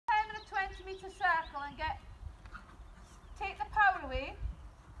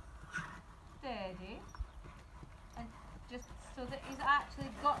so that he's actually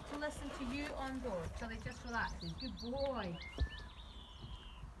got to listen to you on board till he just relaxes. Good boy.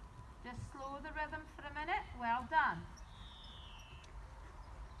 Just slow the rhythm for a minute. Well done.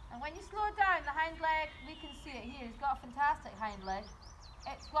 And when you slow down the hind leg, we can see it here. He's got a fantastic hind leg.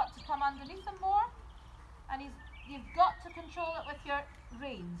 It's got to come underneath him more, and you've got to control it with your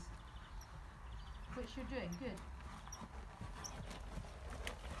reins, which you're doing. Good.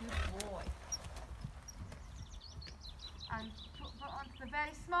 Good boy. And put onto the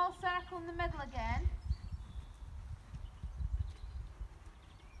very small circle in the middle again.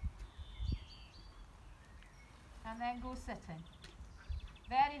 And then go sitting.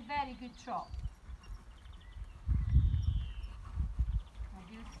 Very, very good trot. Now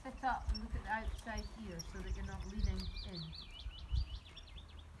you sit up and look at the outside ear so that you're not leaning in.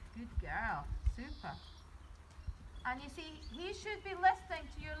 Good girl. Super. And you see, he should be listening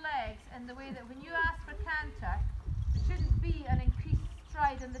to your legs in the way that when you ask for canter, there shouldn't be an increased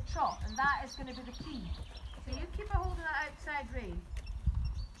stride in the trot, and that is going to be the key. So you keep a hold of that outside rein.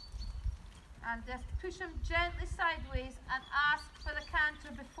 And just push him gently sideways and ask for the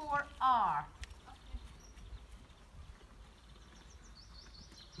canter before R.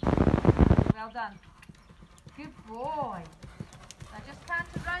 Well done. Good boy. Now just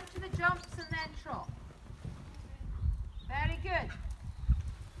canter round to the jumps and then trot. Very good.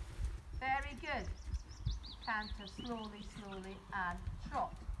 Very good. Canter slowly, slowly and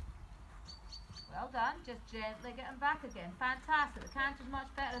trot. Well done. Just gently get him back again. Fantastic. The canter's much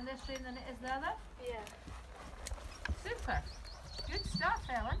better in this rein than it is the other. Yeah. Super. Good stuff,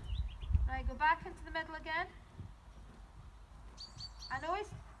 Ellen. Right, go back into the middle again. I know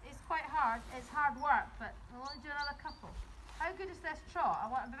it's quite hard. It's hard work, but we'll only do another couple. How good is this trot?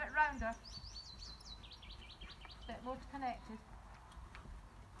 I want him a bit rounder. A bit more connected.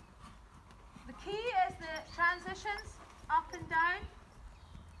 The key is the transitions up and down.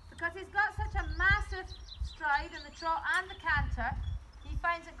 Because he's got such a massive stride in the trot and the canter, he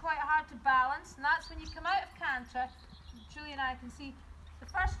finds it quite hard to balance, and that's when you come out of canter. Julie and I can see the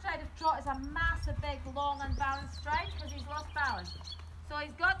first stride of trot is a massive, big, long, unbalanced stride because he's lost balance. So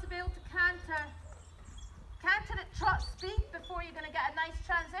he's got to be able to canter at trot speed before you're going to get a nice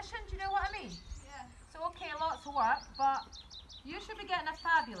transition. Do you know what I mean? Yeah. So okay, lots of work, but you should be getting a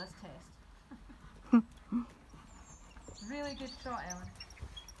fabulous test. Really good trot, Ellen.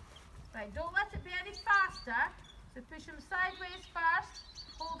 Right, don't let it be any faster. So push him sideways first,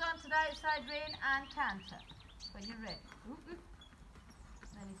 hold on to the outside rein and canter when you're ready. Ooh, ooh.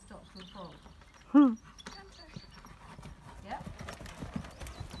 Then he stops going forward. Yep.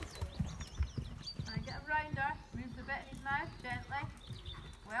 And get him rounder, moves a bit in his mouth, gently.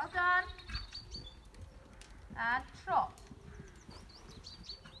 Well done. And trot.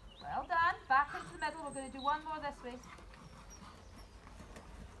 Well done. Back into the middle. We're going to do one more this way.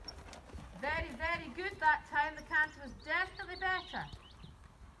 Very, very good that time. The canter was definitely better.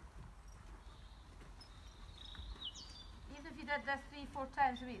 Even if you did this 3-4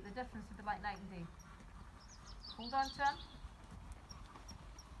 times a week, the difference would be like night and day. Hold on to him.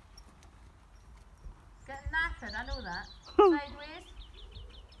 Getting knackered, I know that. Sideways.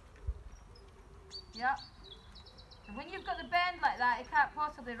 Yep. And when you've got the bend like that, it can't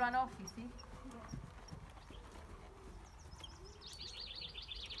possibly run off, you see.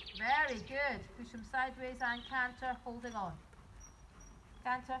 Very good. Push him sideways and canter, holding on.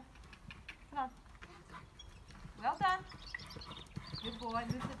 Canter. Come on. Well done. Good boy.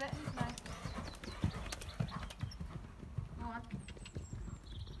 Move the bit in his mouth. Go on.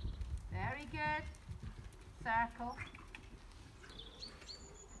 Very good. Circle.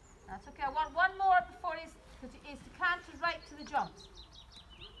 That's okay. I want one more before he's to canter right to the jumps.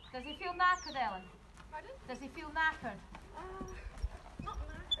 Does he feel knackered, Ellen? Pardon? Does he feel knackered? Not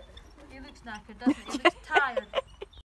knackered. He looks knackered, doesn't he? He looks tired.